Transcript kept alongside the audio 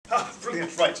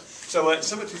Brilliant, right. So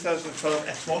summer 2012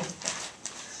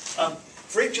 F1.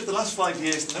 For each of the last 5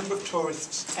 years, the number of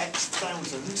tourists X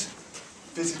thousand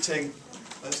visiting,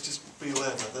 let's just be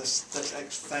aware that that's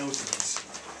X thousands,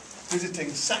 visiting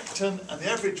Sackton, and the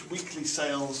average weekly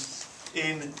sales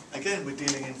in, again we're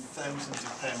dealing in thousands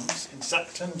of pounds, in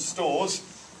Sackton stores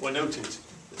were noted.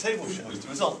 The table shows the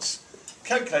results.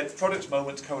 Calculate the product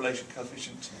moment correlation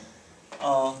coefficient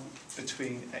R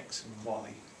between X and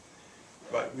Y.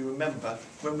 Right, we remember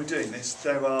when we're doing this,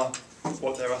 there are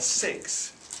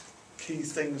 6 key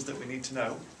things that we need to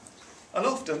know. And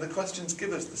often the questions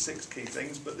give us the 6 key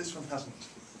things, but this one hasn't.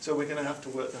 So we're going to have to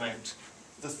work them out.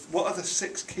 What are the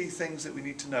 6 key things that we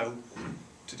need to know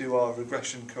to do our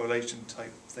regression correlation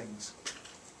type things?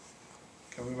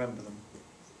 Can we remember them?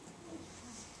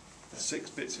 The 6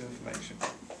 bits of information.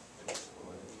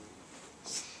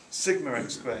 Sigma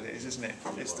x squared it is, isn't it?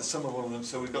 It's the sum of all of them.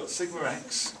 So we've got sigma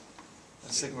x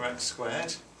and sigma x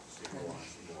squared.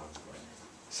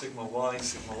 Sigma y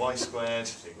squared.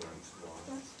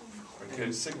 Very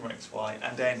good. Sigma xy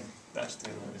and n. That's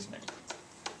the other one, isn't it?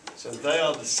 So they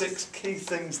are the 6 key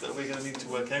things that we're going to need to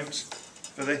work out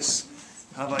for this.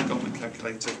 Have I got my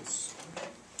calculator?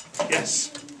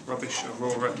 Yes. Rubbish,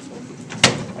 Aurora,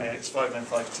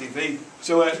 AX595 TV.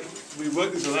 So we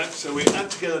work this all out. So we add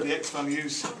together the x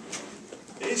values.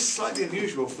 It is slightly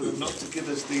unusual for them not to give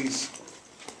us these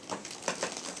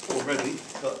already,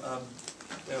 but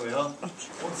there we are.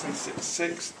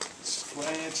 1366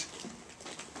 squared.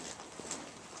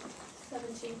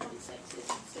 17.6 is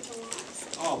sigma y.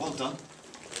 Oh, well done.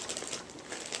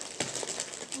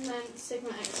 And then sigma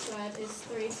x squared is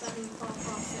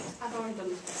 37446. I've already done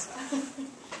this,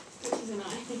 which is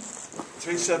annoying.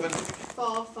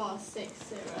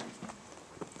 37446.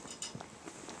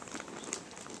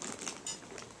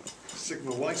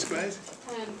 Sigma y squared.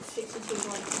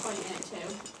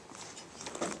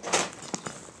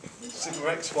 62.82.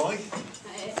 Sigma xy.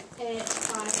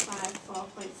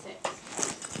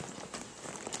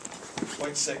 8554.6.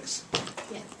 0.6.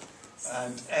 Yeah.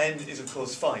 And n is of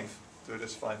course 5. So it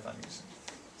has 5 values.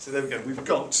 So there we go. We've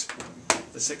got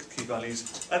the 6 key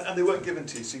values, and they weren't given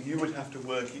to you, so you would have to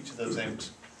work each of those out.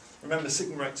 Remember,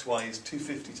 sigma xy is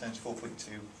 250 times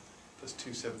 4.2 plus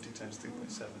 270 times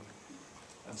 3.7,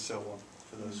 and so on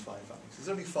for those 5 values. There's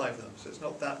only 5 of them, so it's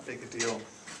not that big a deal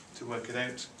to work it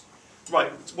out.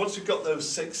 Right, once we've got those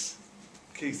 6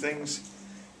 key things,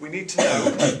 we need to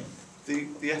know the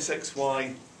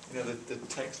SXY, you know, the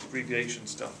text abbreviation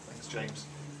stuff. Thanks, James.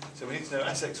 So we need to know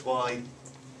SXY,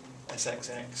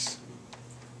 SXX,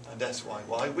 and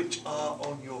SYY, which are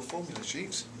on your formula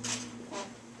sheet.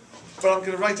 But I'm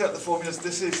going to write out the formulas.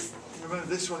 This is, remember,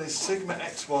 this one is sigma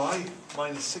xy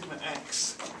minus sigma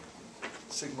x,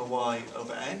 sigma y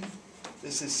over n.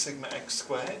 This is sigma x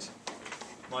squared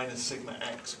minus sigma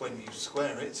x when you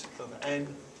square it over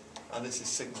n. And this is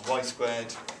sigma y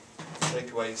squared,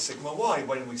 take away sigma y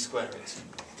when we square it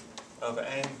over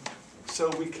n. So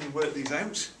we can work these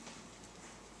out,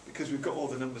 because we've got all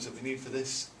the numbers that we need for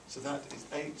this. So that is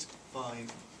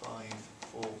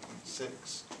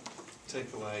 8554.6,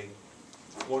 take away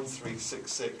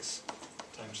 1366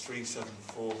 times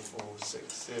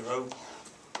 374460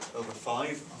 over 5.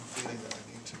 I'm feeling that I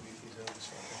need to read these over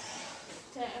slightly.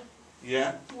 Dave,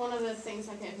 Yeah? one of the things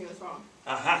I gave you was wrong.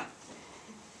 Aha!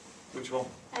 Which one?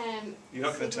 You're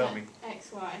not going to tell me.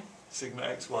 XY. Sigma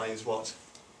xy is what?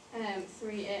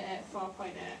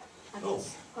 3884.8. I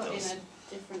just put in a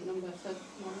different number for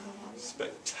one of the values.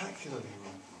 Spectacularly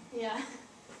wrong. Yeah.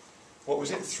 What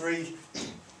was it? 3884.8.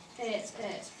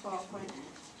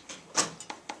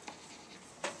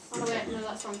 Oh no, wait, no,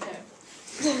 that's wrong too.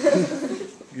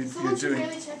 You're doing,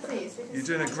 really check these, you're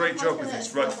doing a great job with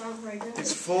this, right?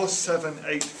 It's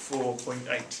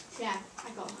 4784.8. Yeah, I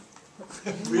got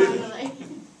that. Really? Finally.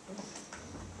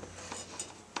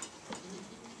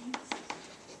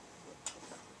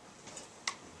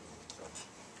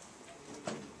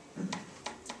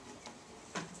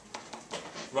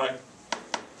 Right,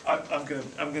 I'm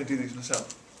going to do these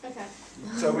myself. Okay.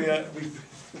 So we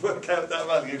work out that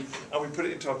value and we put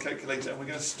it into our calculator, and we're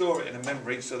going to store it in a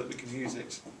memory so that we can use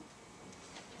it.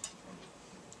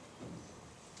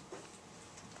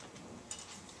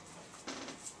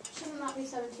 Shouldn't that be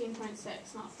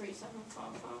 17.6, not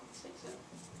 374460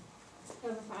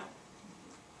 over 5?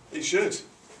 It should.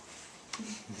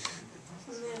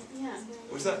 Yeah.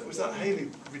 Was that Hayley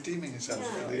redeeming herself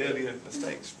for the earlier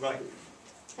mistakes? Right.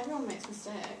 Everyone makes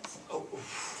mistakes. Oh,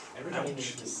 Everybody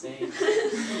makes mistakes.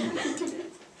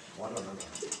 One or another.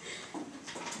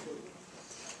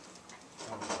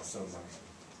 So much.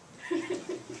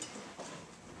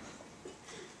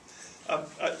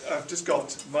 I've just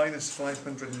got minus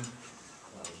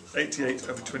 588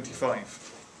 over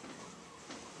 25.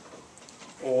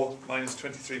 Or minus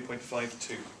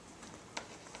 23.52.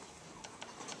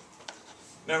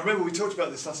 Now remember, we talked about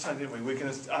this last time, didn't we?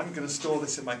 I'm going to store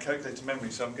this in my calculator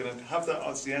memory, so I'm going to have that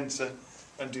as the answer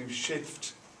and do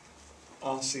Shift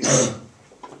RCA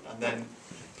and then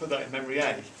put that in memory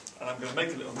A. And I'm going to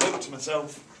make a little note to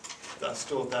myself that I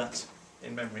stored that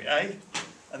in memory A,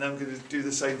 and then I'm going to do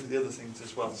the same for the other things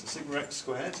as well. So sigma x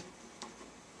squared,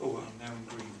 oh, I'm now in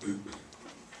green,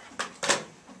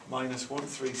 minus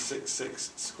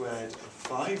 1366 squared of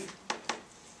 5,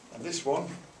 and this one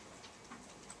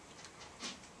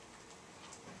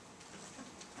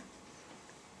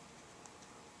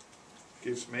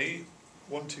gives me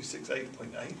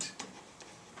 1268.8.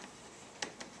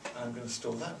 I'm going to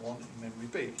store that one in memory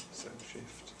B, so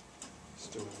Shift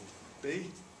store B,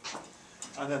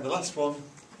 and then the last one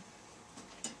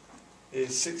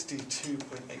is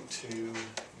 62.82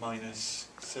 minus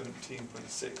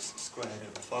 17.6 squared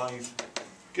over 5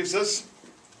 gives us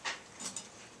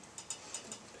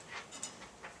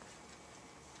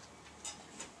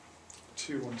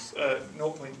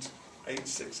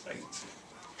 0.868,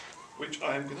 which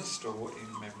I am going to store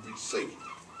in memory C,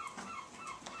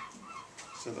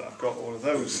 so that I've got all of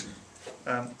those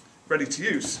ready to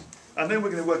use. And then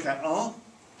we're going to work out R.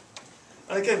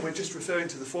 And again, we're just referring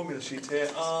to the formula sheet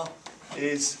here. R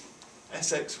is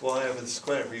sxy over the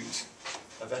square root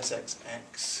of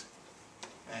sxx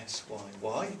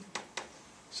syy.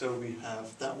 So we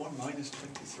have that one, minus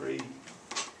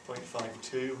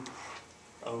 23.52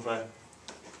 over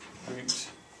root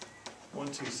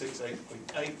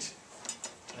 1268.8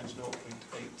 times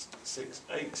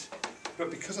 0.868. But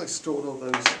because I stored all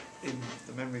those in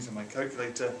the memories of my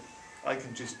calculator, I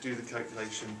can just do the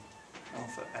calculation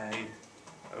alpha A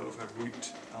over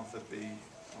root alpha B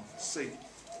alpha C.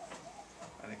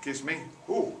 And it gives me,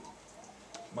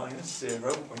 minus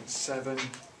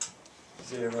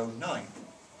 0.709.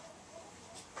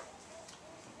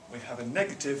 We have a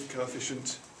negative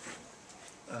coefficient,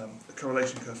 a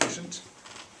correlation coefficient.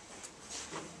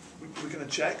 We're going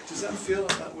to check, does that feel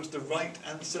like that was the right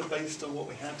answer based on what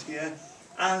we had here?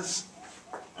 As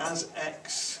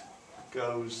x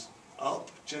goes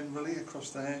up generally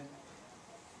across there,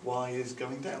 y is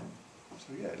going down.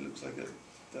 So yeah, it looks like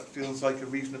that feels like a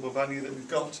reasonable value that we've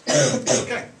got.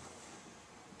 Okay,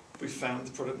 we found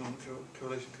the product norm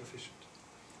correlation coefficient.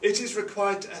 It is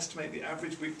required to estimate the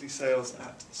average weekly sales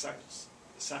at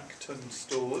Sackton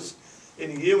stores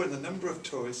in a year when the number of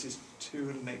tourists is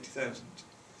 280,000.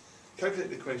 Calculate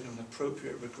the equation of an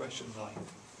appropriate regression line.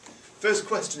 First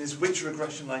question is, which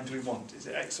regression line do we want? Is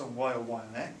it x on y or y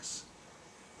on x?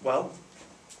 Well,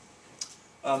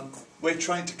 we're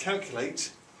trying to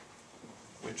calculate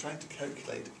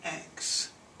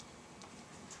x.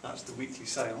 That's the weekly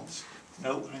sales.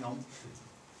 No, hang on.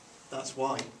 That's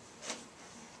y.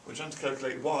 We're trying to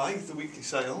calculate y, the weekly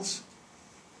sales,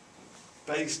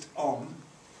 based on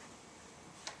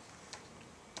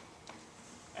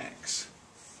x.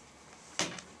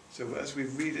 So as we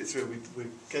read it through, we're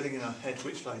getting in our head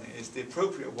which line it is. The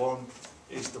appropriate one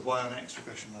is the y on x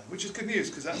regression line, which is good news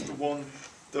because that's the one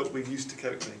that we're used to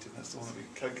calculating. That's the one that we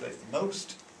calculate the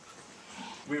most.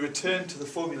 We return to the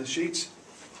formula sheet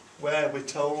where we're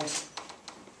told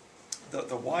that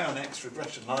the y on x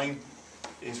regression line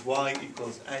is y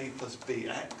equals a plus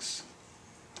bx,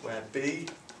 where b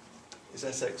is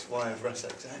sxy over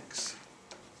sxx,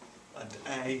 and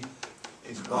a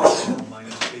is y bar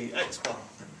minus bx bar.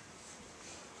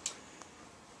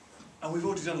 And we've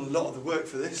already done a lot of the work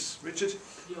for this, Richard.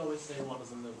 You always say one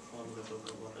is in the formula book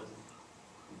and one isn't.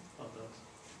 Of those.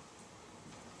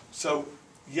 So,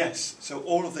 yes, so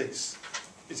all of this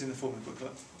is in the formula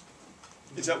booklet.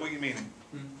 Is that what you're meaning?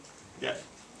 Yeah.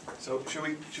 So shall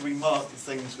we mark the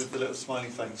things with the little smiley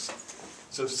face?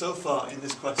 So far in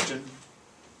this question,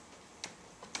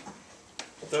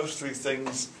 those three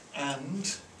things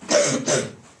and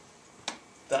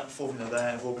that formula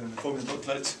there have all been in the formula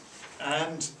booklet,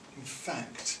 and in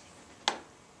fact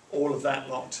all of that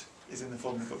lot is in the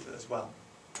formula booklet as well.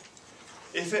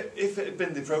 If it had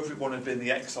been the appropriate one, had been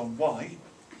the x on y.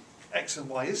 X and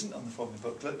y isn't on the formula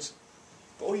booklet,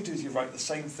 but all you do is you write the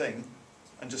same thing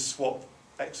and just swap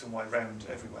x and y round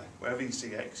everywhere. Wherever you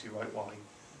see x, you write y,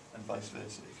 and vice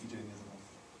versa if you're doing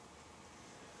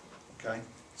the other one. Okay,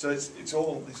 so it's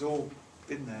all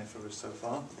been there for us so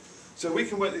far. So we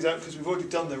can work these out because we've already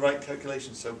done the right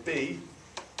calculation. So b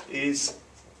is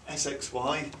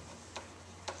sxy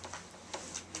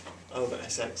over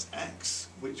sxx,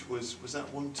 which was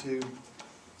that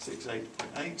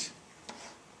 1268.8,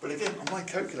 But again, on my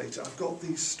calculator, I've got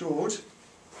these stored.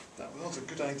 That was a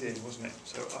good idea, wasn't it?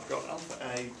 So I've got alpha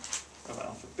A, I've got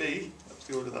alpha B, that's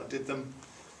the order that I did them.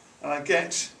 And I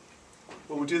get,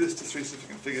 well, we'll do this to three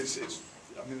significant figures.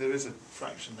 I mean, there is a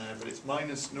fraction there, but it's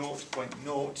minus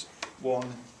 0.0185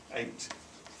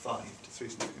 to three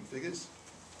significant figures.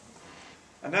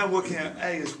 And now working out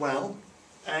A as well.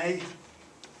 A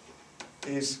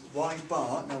is y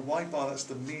bar. Now y bar, that's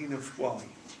the mean of y.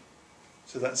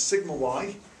 So that's sigma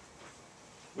y,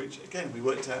 which again we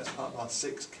worked out as part of our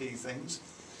 6 key things.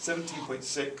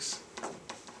 17.6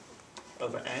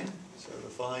 over n, so over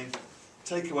 5.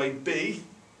 Take away B,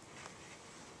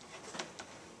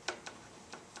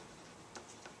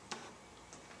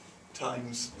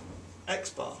 times x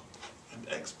bar, and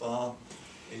x bar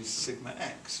is sigma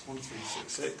x,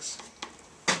 1366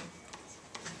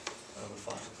 over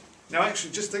 5. Now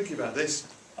actually, just thinking about this,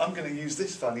 I'm going to use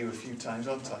this value a few times,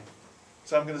 aren't I?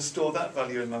 So I'm going to store that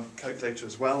value in my calculator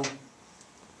as well,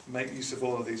 make use of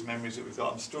all of these memories that we've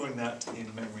got. I'm storing that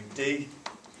in memory D,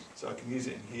 so I can use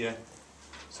it in here.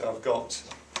 So I've got,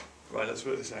 right, let's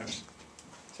work this out,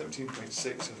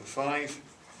 17.6 over 5,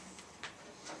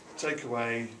 take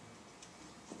away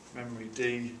memory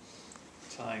D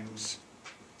times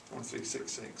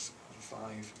 1366 over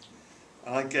 5,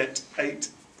 and I get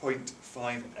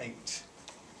 8.58.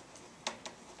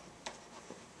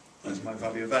 That's my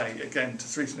value of A, again to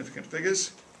three significant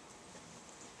figures.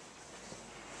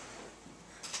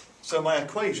 So my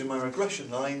equation, my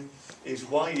regression line, is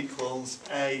y equals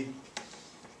A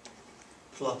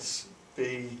plus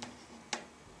B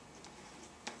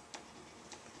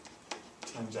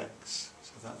times X.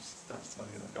 So that's the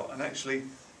value that I got. And actually,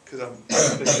 because I've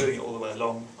been doing it all the way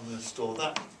along, I'm going to store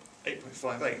that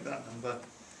 8.58, that number,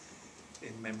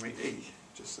 in memory E,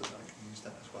 just so that I can use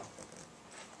that as well.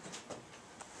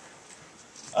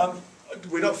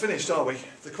 We're not finished, are we?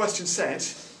 The question said,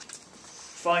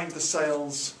 find the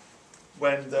sales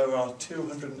when there are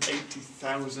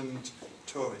 280,000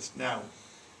 tourists. Now,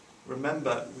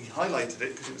 remember, we highlighted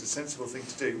it because it was a sensible thing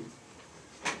to do,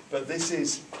 but this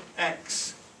is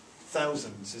X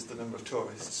thousands is the number of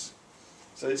tourists.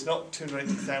 So it's not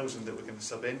 280,000 that we're going to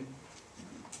sub in,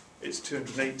 it's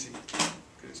 280,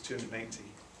 because it's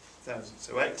 280,000.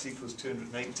 So X equals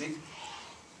 280.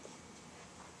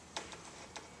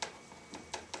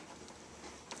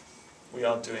 We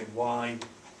are doing Y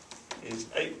is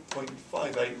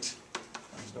 8.58 times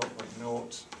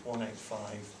 0.0185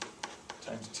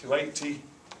 times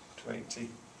 280,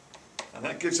 and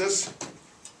that gives us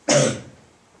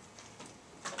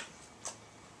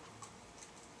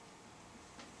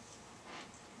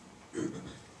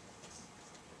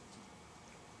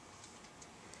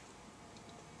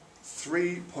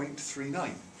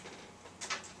 3.39.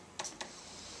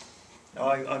 Now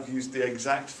I've used the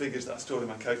exact figures that I stored in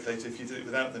my calculator. If you did it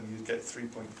without them, you'd get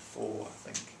 3.4, I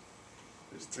think.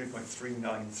 It's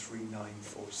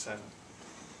 3.393947.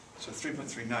 So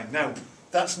 3.39. Now,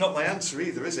 that's not my answer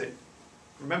either, is it?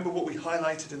 Remember what we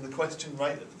highlighted in the question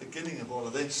right at the beginning of all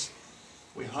of this?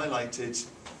 We highlighted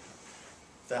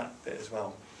that bit as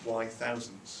well, y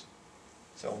thousands.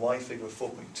 So a y figure of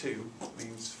 4.2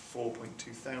 means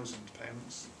 4.2 thousand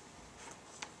pounds.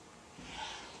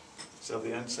 So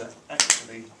the answer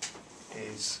actually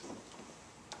is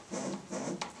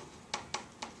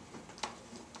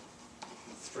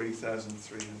 £3,390.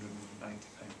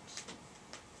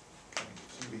 Okay,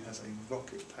 somebody has a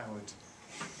rocket-powered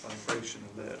vibration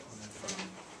alert on their phone.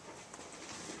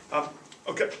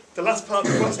 Okay, the last part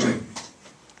of the question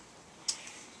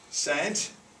said,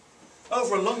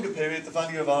 over a longer period, the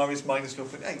value of R is minus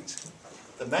 0.8.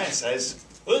 The mayor says,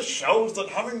 this shows that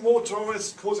having more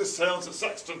tourists causes sales at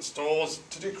Sexton stores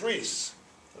to decrease.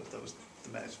 That was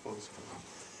the mayor's voice.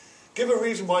 Give a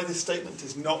reason why this statement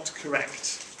is not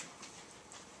correct.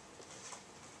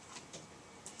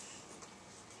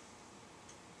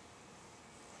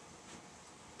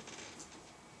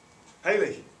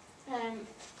 Hayley?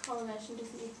 Correlation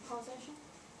doesn't equal causation.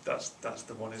 That's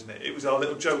the one, isn't it? It was our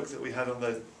little joke that we had on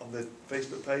the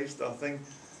Facebook page, our thing,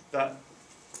 that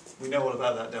we know all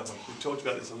about that, don't we? We've talked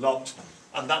about this a lot,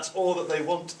 and that's all that they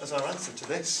want as our answer to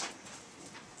this.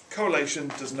 Correlation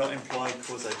does not imply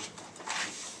causation.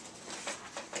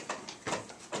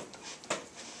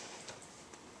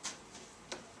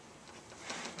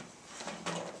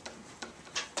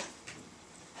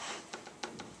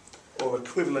 Or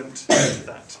equivalent to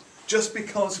that. Just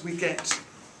because we get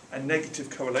a negative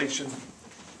correlation,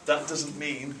 that doesn't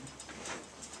mean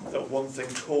that one thing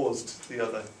caused the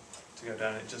other to go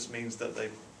down. It just means that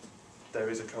there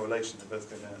is a correlation. They both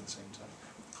go down at the same time.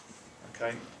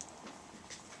 Okay?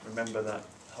 Remember that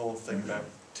whole thing about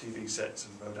TV sets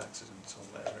and road accidents or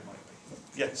whatever it might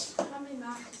be. Yes? How many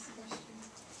marks is the question?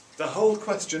 The whole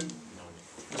question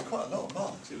was quite a lot of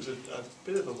marks. It was a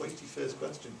bit of a weighty first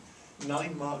question.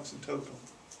 9 marks in total.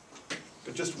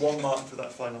 But just 1 mark for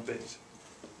that final bit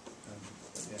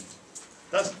at the end.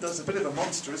 That's a bit of a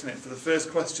monster, isn't it? For the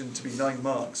first question to be 9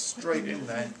 marks, straight in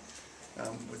there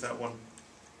with that one.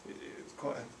 It's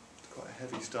quite a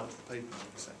heavy start to the paper, as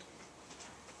we said.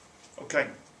 Okay,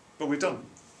 but we're done.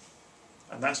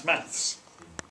 And that's maths.